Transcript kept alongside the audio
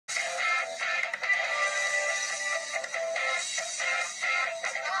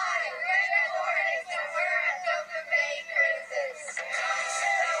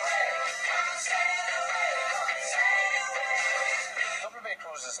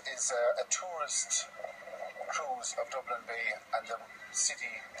is a tourist cruise of Dublin Bay and the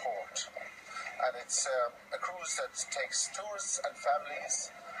city port. And it's a cruise that takes tourists and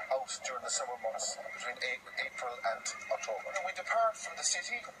families out during the summer months between April and October. And we depart from the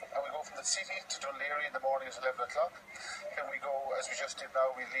city, and we go from the city to Dunleary in the morning at 11 o'clock. Then we go, as we just did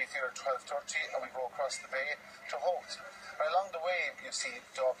now, we leave here at 12:30 and we go across the bay to Howth. And along the way you see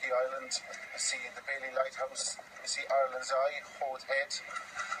Dalkey Island, you see the Bailey Lighthouse, you see Ireland's Eye, Howth Head,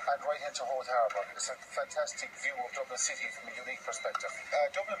 and right into Howth Harbour. It's a fantastic view of Dublin City from a unique perspective.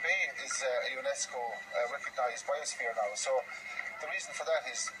 Dublin Bay is a UNESCO recognised biosphere now, so the reason for that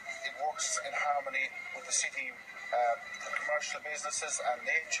is it works in harmony with the city, commercial businesses and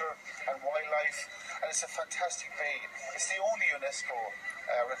nature and wildlife, and it's a fantastic bay. It's the only UNESCO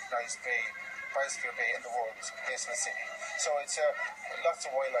recognised bay, biosphere bay in the world, based in the city. So it's lots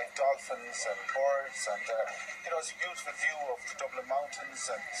of wildlife, dolphins and birds, and it's a beautiful view of the Dublin Mountains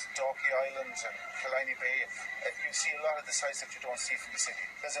and Dalkey Island and Killiney Bay. You see a lot of the sights that you don't see from the city.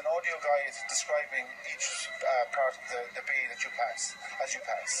 There's an audio guide describing each part of the bay that you pass, as you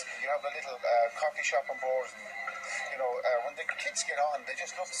pass. You have a little coffee shop on board. When the kids get on, they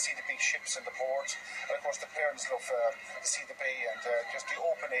just love to see the big ships and the ports. And of course, the parents love to see the bay and just the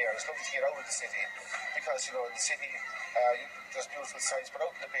open air. It's lovely to get out of the city because, in the city, there's beautiful sights, but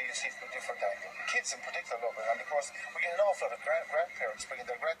out in the bay you see it from a different angle. Kids in particular love it, and of course we get an awful lot of grandparents bringing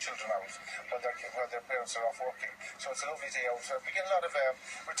their grandchildren out while their parents are off working. So it's a lovely day out. We get a lot of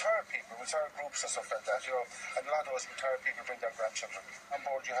retired people, retired groups and stuff like that, and a lot of those retired people bring their grandchildren. On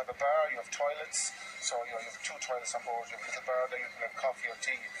board you have a bar, you have toilets, so you have 2 toilets on board, you have a little bar there, you can have coffee or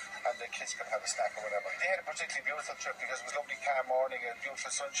tea, and the kids can have a snack or whatever. They had a particularly beautiful trip because it was lovely calm morning and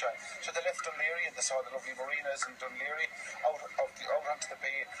beautiful sunshine. So they left Dunleary and they saw the lovely marinas in Dunleary, out onto the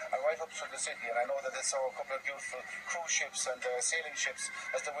bay and right up through the city. And I know that they saw a couple of beautiful cruise ships and sailing ships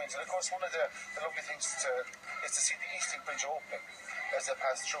as they went. And of course one of the lovely things is to see the Easting Bridge opening as they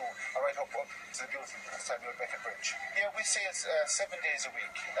pass through, and right up to the beautiful Samuel Beckett Bridge. Yeah, we sail 7 days a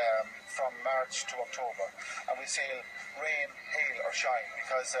week from March to October, and we sail rain, hail or shine,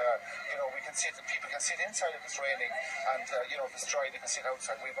 because people can sit inside if it's raining, and if it's dry they can sit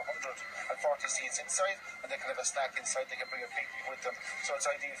outside. We have 140 seats inside, and they can have a snack inside. They can bring a picnic with them, so it's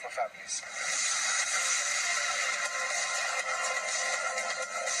ideal for families.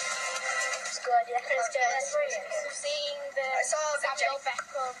 Good, yeah. It's brilliant. Seeing the Samuel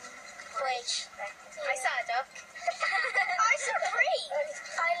Beckham Bridge. I saw it up. I saw 3.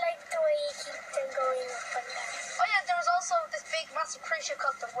 I like the way you keep them going up and down. Oh yeah, there was also this big massive cruise ship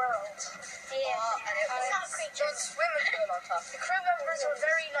called the World. Yeah. And it was swimming pool on top. The crew members were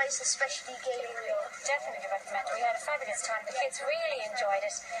very nice, especially Gabriel. Definitely recommend it. We had a fabulous time. The kids really enjoyed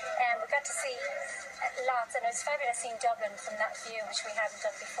it. We got to see lots, and it was fabulous seeing Dublin from that view, which we hadn't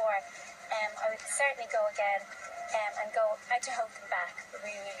done before. I would certainly go again and go out to Howth and back.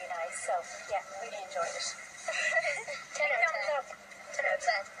 Really, really nice. So, yeah, really enjoyed it. 10 out of 10. 10 out of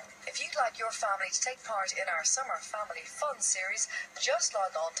 10. If you'd like your family to take part in our Summer Family Fun series, just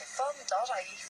log on to fun.ie